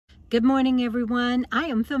Good morning, everyone. I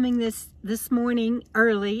am filming this morning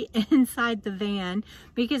early inside the van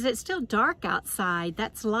because it's still dark outside.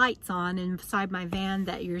 That's lights on inside my van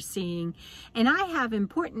that you're seeing. And I have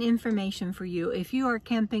important information for you if you are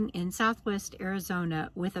camping in Southwest Arizona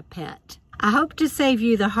with a pet. I hope to save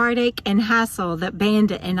you the heartache and hassle that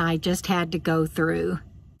Bandit and I just had to go through.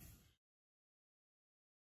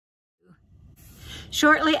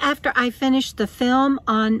 Shortly after I finished the film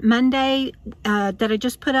on Monday that I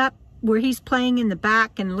just put up, where he's playing in the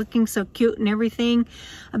back and looking so cute and everything,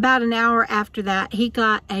 about an hour after that, he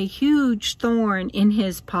got a huge thorn in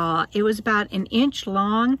his paw. It was about an inch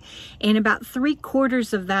long, and about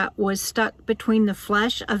 3/4 of that was stuck between the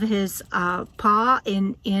flesh of his paw up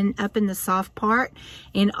in the soft part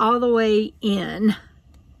and all the way in.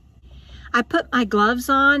 I put my gloves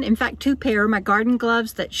on, in fact 2 pair, my garden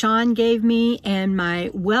gloves that Sean gave me and my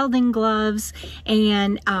welding gloves,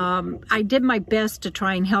 and I did my best to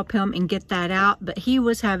try and help him and get that out, but he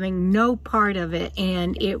was having no part of it,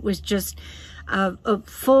 and it was just a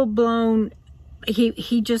full-blown,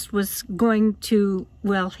 he just was going to,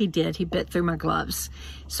 well, he bit through my gloves.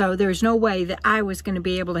 So there's no way that I was going to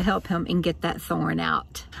be able to help him and get that thorn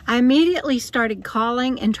out. I immediately started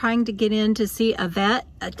calling and trying to get in to see a vet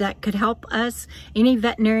that could help us, any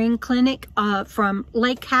veterinarian clinic from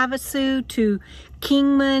Lake Havasu to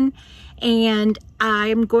Kingman, and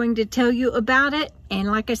I'm going to tell you about it. And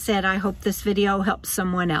like I said, I hope this video helps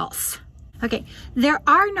someone else. Okay, there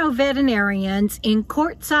are no veterinarians in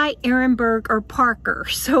Quartzsite, Ehrenberg, or Parker.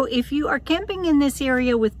 So if you are camping in this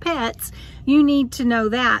area with pets, you need to know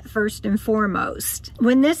that first and foremost.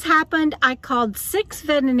 When this happened, I called 6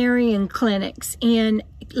 veterinarian clinics in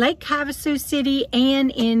Lake Havasu City and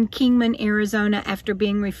in Kingman, Arizona after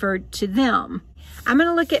being referred to them. I'm going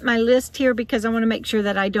to look at my list here because I want to make sure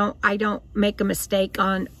that I don't make a mistake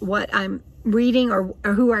on what I'm reading or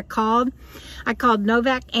who I called. I called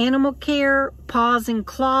Novak Animal Care, Paws and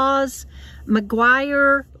Claws,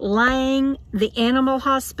 McGuire, Lang, the Animal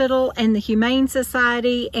Hospital, and the Humane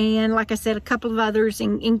Society, and like I said, a couple of others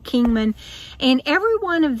in Kingman. And every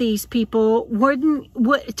one of these people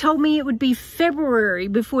told me it would be February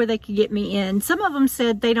before they could get me in. Some of them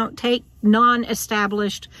said they don't take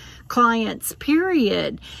non-established clients,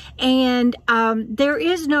 period. And there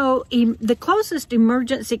is no, the closest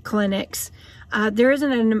emergency clinics, there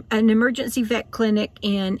isn't an emergency vet clinic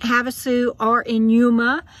in Havasu or in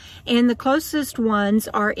Yuma, and the closest ones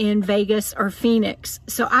are in Vegas or Phoenix.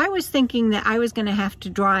 So I was thinking that I was going to have to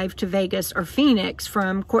drive to Vegas or Phoenix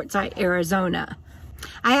from Quartzsite, Arizona.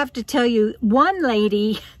 I have to tell you, one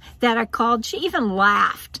lady that I called, she even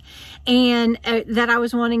laughed, and that I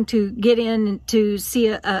was wanting to get in to see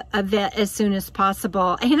a vet as soon as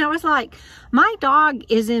possible. And I was like, my dog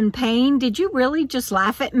is in pain. Did you really just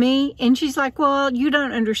laugh at me? And she's like, well, you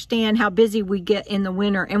don't understand how busy we get in the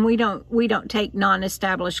winter, and we don't take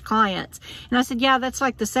non-established clients. And I said, yeah, that's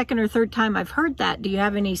like the 2nd or 3rd time I've heard that. Do you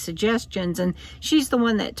have any suggestions? And she's the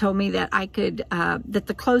one that told me that I could, that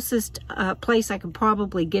the closest place I could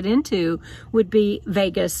probably get into would be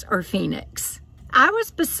Vegas or Phoenix. I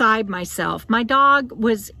was beside myself. My dog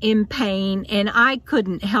was in pain and I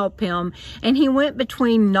couldn't help him. And he went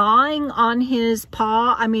between gnawing on his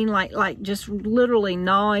paw, I mean like just literally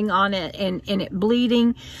gnawing on it and it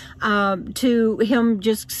bleeding, to him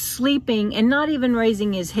just sleeping and not even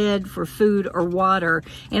raising his head for food or water.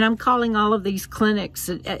 And I'm calling all of these clinics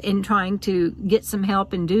and trying to get some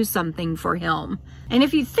help and do something for him. And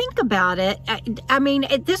if you think about it, I mean,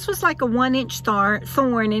 this was like a 1-inch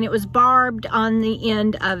thorn, and it was barbed on the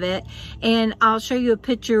end of it. And I'll show you a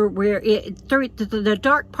picture where the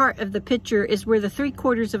dark part of the picture is where the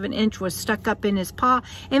 3/4 of an inch was stuck up in his paw.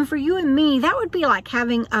 And for you and me, that would be like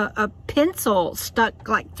having a pencil stuck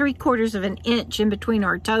like 3/4 of an inch in between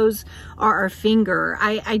our toes or our finger.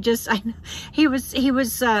 He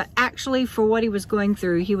was actually, for what he was going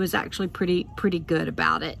through, he was actually pretty good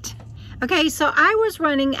about it. Okay, so I was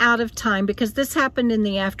running out of time because this happened in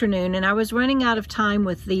the afternoon, and I was running out of time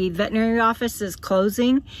with the veterinary offices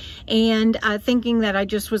closing, and thinking that I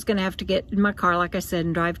just was going to have to get in my car, like I said,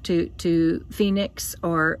 and drive to Phoenix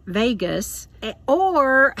or Vegas,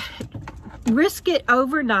 or risk it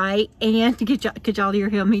overnight. And could y'all hear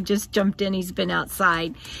him? He just jumped in. He's been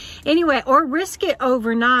outside. Anyway, or risk it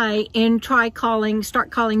overnight and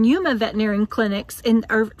start calling Yuma veterinarian clinics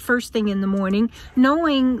first thing in the morning,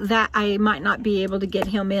 knowing that I might not be able to get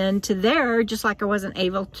him into there, just like I wasn't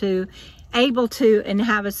able to in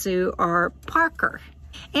Havasu or Parker.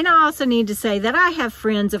 And I also need to say that I have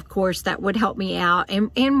friends, of course, that would help me out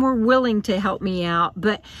and were willing to help me out.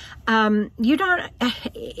 But you don't,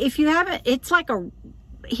 if you haven't, it's like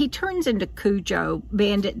he turns into Cujo,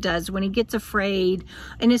 Bandit does, when he gets afraid,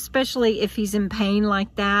 and especially if he's in pain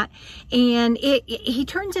like that. And he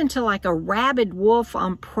turns into like a rabid wolf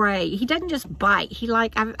on prey. He doesn't just bite. He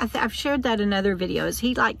like, I've shared that in other videos.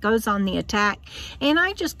 He like goes on the attack, and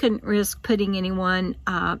I just couldn't risk putting anyone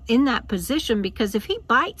in that position, because if he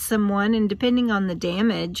bites someone, and depending on the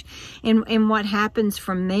damage and what happens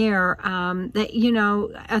from there, that, you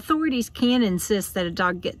know, authorities can insist that a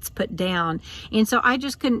dog gets put down. And so I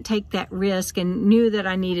just couldn't take that risk, and knew that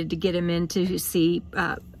I needed to get him in to see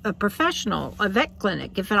a professional, a vet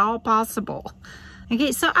clinic, if at all possible.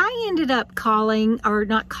 Okay, so I ended up calling, or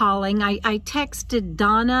not calling, I texted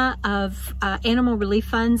Donna of Animal Relief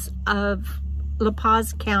Funds of La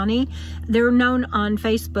Paz County. They're known on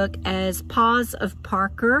Facebook as Paws of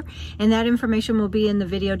Parker, and that information will be in the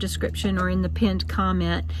video description or in the pinned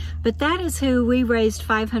comment. But that is who we raised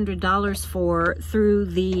 $500 for through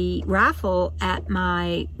the raffle at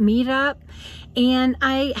my meetup. And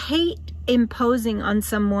I hate imposing on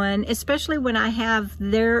someone, especially when I have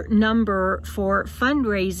their number for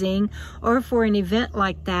fundraising or for an event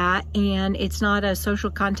like that, and it's not a social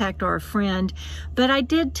contact or a friend. But I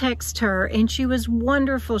did text her, and she was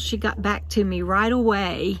wonderful. She got back to me right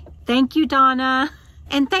away. Thank you, Donna.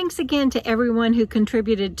 And thanks again to everyone who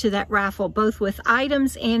contributed to that raffle, both with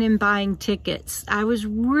items and in buying tickets. I was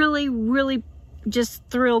really just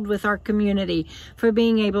thrilled with our community for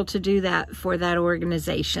being able to do that for that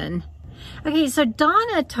organization. Okay, so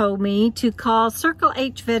Donna told me to call Circle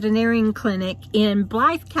H Veterinarian Clinic in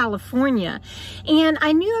Blythe, California. And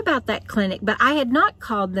I knew about that clinic, but I had not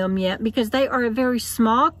called them yet because they are a very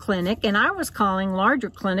small clinic, and I was calling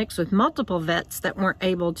larger clinics with multiple vets that weren't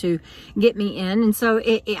able to get me in. And so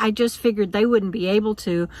I just figured they wouldn't be able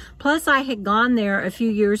to. Plus, I had gone there a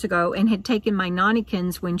few years ago and had taken my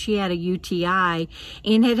Nonnykins when she had a UTI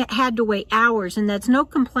and had to wait hours. And that's no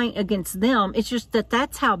complaint against them. It's just that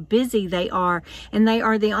that's how busy they are, and they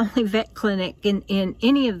are the only vet clinic in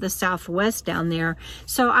any of the Southwest down there.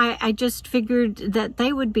 So I just figured that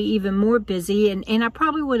they would be even more busy, and I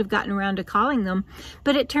probably would have gotten around to calling them.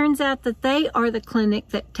 But it turns out that they are the clinic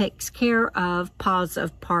that takes care of Paws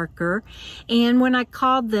of Parker. And when I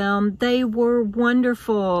called them, they were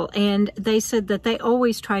wonderful, and they said that they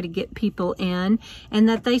always try to get people in, and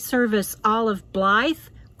that they service all of Blythe,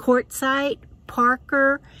 Quartzsite,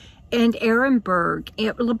 Parker, and Ehrenberg,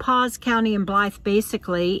 La Paz County and Blythe,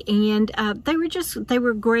 basically. And they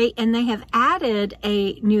were great. And they have added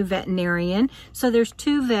a new veterinarian. So there's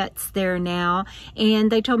 2 vets there now. And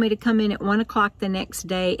they told me to come in at 1 o'clock the next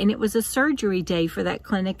day. And it was a surgery day for that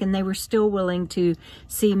clinic. And they were still willing to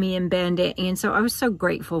see me and Bandit. And so I was so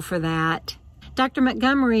grateful for that. Dr.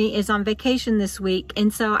 Montgomery is on vacation this week,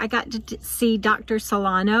 and so I got to see Dr.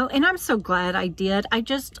 Solano, and I'm so glad I did. I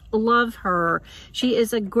just love her. She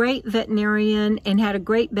is a great veterinarian and had a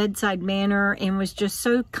great bedside manner and was just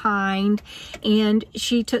so kind, and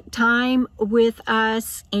she took time with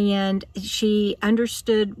us, and she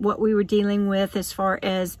understood what we were dealing with as far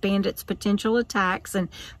as Bandit's potential attacks and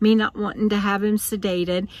me not wanting to have him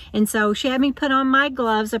sedated. And so she had me put on my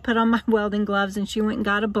gloves. I put on my welding gloves, and she went and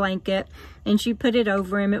got a blanket, and she put it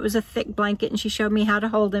over him. It was a thick blanket, and she showed me how to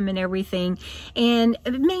hold him and everything. And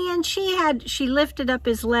man, she lifted up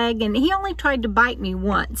his leg, and he only tried to bite me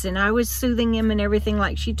once, and I was soothing him and everything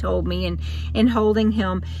like she told me, and holding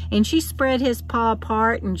him. And she spread his paw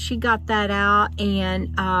apart, and she got that out,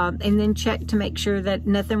 and then checked to make sure that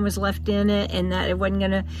nothing was left in it, and that it wasn't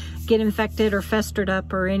gonna get infected or festered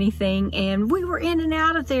up or anything. And we were in and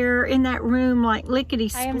out of there in that room like lickety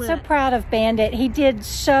split. I am so proud of Bandit. He did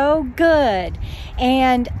so good.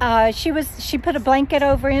 And she put a blanket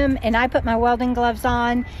over him, and I put my welding gloves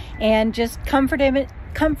on and just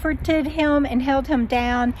comforted him and held him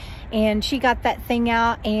down, and she got that thing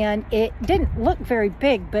out, and it didn't look very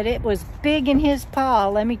big, but it was big in his paw,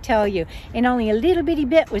 let me tell you, and only a little bitty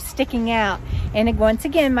bit was sticking out. And once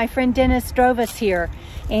again, my friend Dennis drove us here,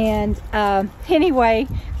 and anyway,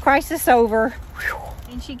 crisis over. Whew.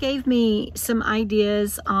 And she gave me some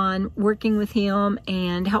ideas on working with him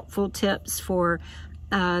and helpful tips for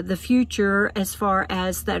the future as far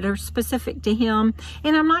as that are specific to him.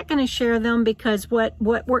 And I'm not going to share them because what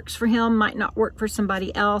works for him might not work for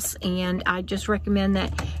somebody else. And I just recommend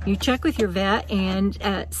that you check with your vet and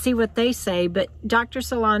see what they say. But Dr.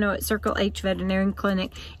 Solano at Circle H Veterinarian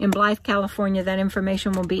Clinic in Blythe, California, that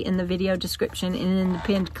information will be in the video description and in the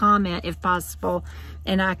pinned comment if possible.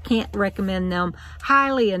 And I can't recommend them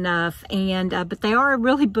highly enough. And but they are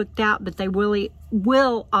really booked out, but they really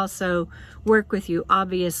will also work with you,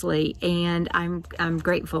 obviously, and I'm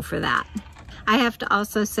grateful for that. I have to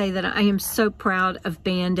also say that I am so proud of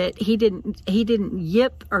Bandit. He didn't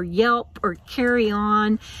yip or yelp or carry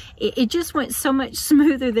on. It just went so much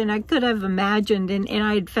smoother than I could have imagined. And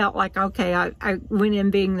I had felt like, okay, I went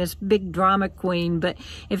in being this big drama queen. But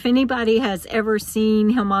if anybody has ever seen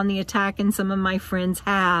him on the attack, and some of my friends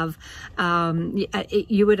have,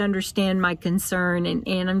 you would understand my concern.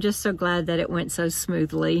 And I'm just so glad that it went so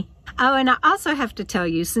smoothly. Oh, and I also have to tell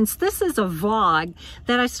you, since this is a vlog,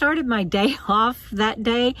 that I started my day off that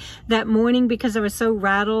morning, because I was so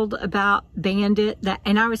rattled about Bandit,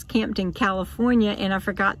 and I was camped in California, and I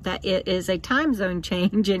forgot that it is a time zone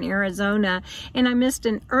change in Arizona, and I missed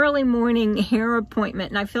an early morning hair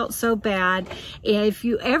appointment, and I felt so bad. If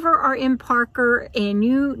you ever are in Parker and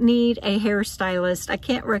you need a hairstylist, I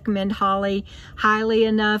can't recommend Holly highly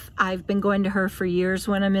enough. I've been going to her for years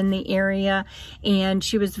when I'm in the area, and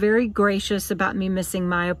she was very gracious about me missing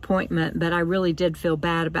my appointment, but I really did feel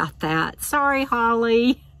bad about that. Sorry,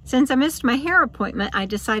 Holly. Since I missed my hair appointment, I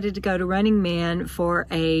decided to go to Running Man for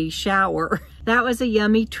a shower. That was a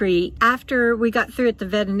yummy treat. After we got through at the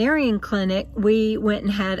veterinarian clinic, we went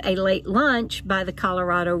and had a late lunch by the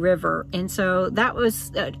Colorado River. And so that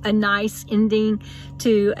was a nice ending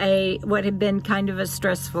to what had been kind of a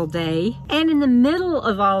stressful day. And in the middle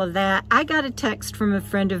of all of that, I got a text from a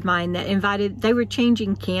friend of mine that they were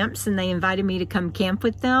changing camps, and they invited me to come camp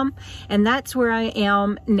with them. And that's where I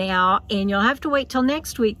am now. And you'll have to wait till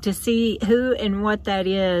next week to see who and what that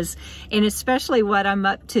is, and especially what I'm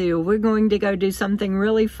up to. We're going to go do something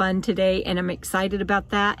really fun today, and I'm excited about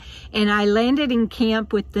that. And I landed in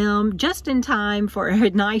camp with them just in time for a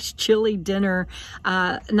nice chili dinner,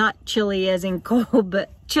 not chili as in cold, but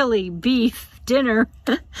chili beef dinner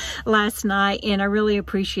last night, and I really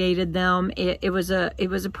appreciated them. It was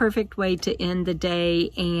a perfect way to end the day,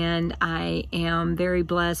 and I am very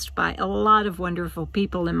blessed by a lot of wonderful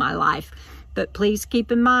people in my life. But please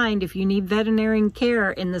keep in mind, if you need veterinarian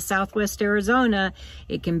care in the Southwest Arizona,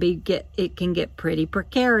 it can get pretty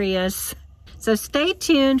precarious. So stay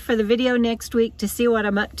tuned for the video next week to see what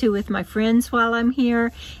I'm up to with my friends while I'm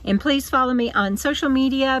here. And please follow me on social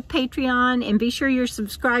media, Patreon, and be sure you're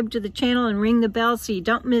subscribed to the channel and ring the bell so you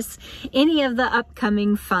don't miss any of the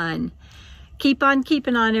upcoming fun. Keep on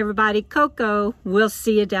keeping on, everybody. Coco, we'll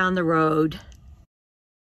see you down the road.